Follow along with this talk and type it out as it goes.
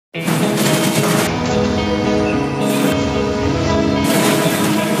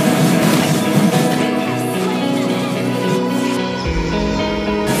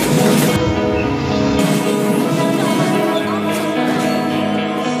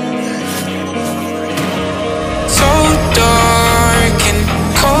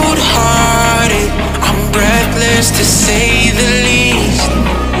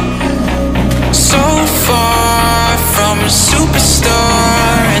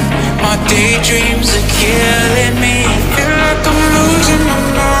killing me. Feel like I'm losing my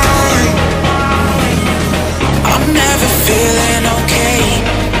mind. I'm never feeling okay.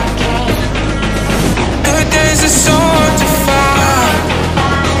 Good days are so hard to find.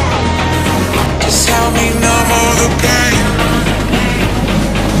 Just help me numb all the pain.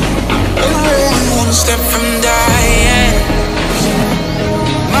 I'm one step from dying.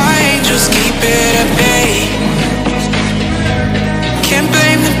 My angels keep it at bay. Can't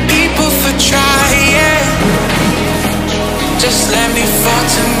blame the people for trying. Just let me fall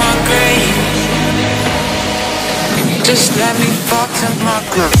to my grave. Just let me fall to my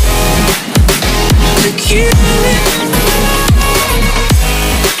grave. To kill me.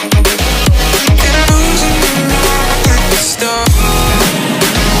 Get losing my stuff.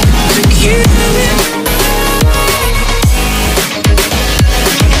 To kill me.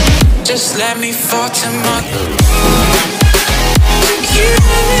 Just let me fall to my grave. To kill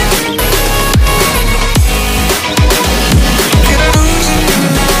me. Get losing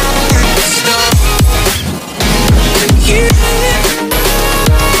my stuff. To kill me.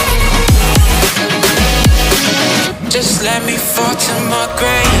 Just let me fall to my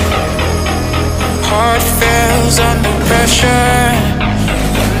grave. Heart fails under pressure.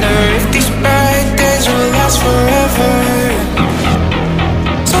 Wonder if these bad days will last forever.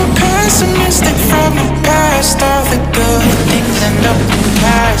 So pessimistic from the past. All the good things end up in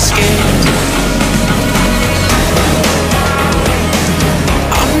caskets.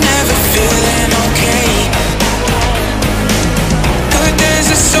 I'm never feeling okay. Good days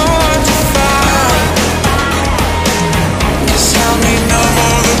are so hard to find. Just help me numb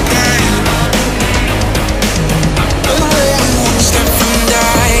all the pain. I'm one step from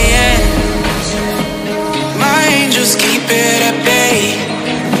dying. My angels keep it at bay.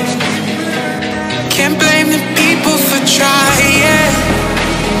 Can't blame the people for trying.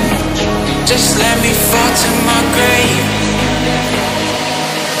 Just let me fall to my grave.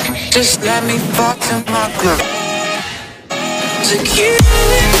 Just let me fall to my grave. To kill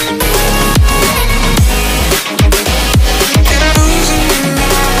me. Get losing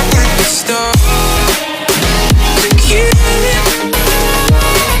my stuff. To kill me.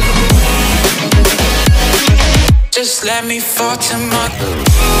 Just let me fall to my grave.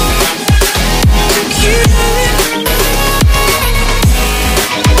 To kill me.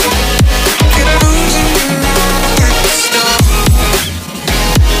 Get losing my stuff.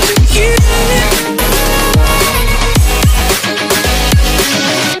 To kill me.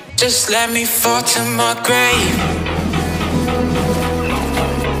 Just let me fall to my grave.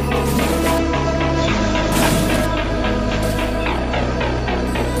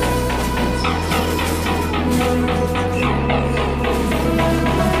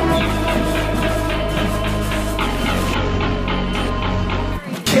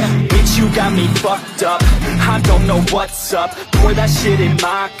 You got me fucked up, I don't know what's up. Pour that shit in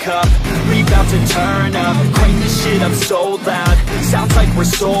my cup, we bout to turn up. Crank this shit up so loud, sounds like we're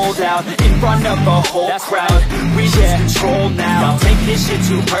sold out. In front of a whole crowd, we lose control now. Don't take this shit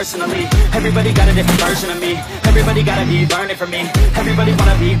too personally. Everybody got a different version of me. Everybody gotta be learning from me. Everybody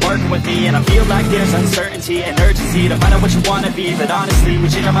wanna be working with me. And I feel like there's uncertainty and urgency to find out what you wanna be. But honestly, we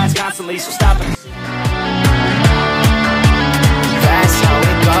change our minds constantly, so stop it. That's how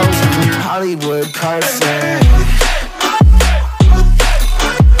it goes, I'm a Hollywood person.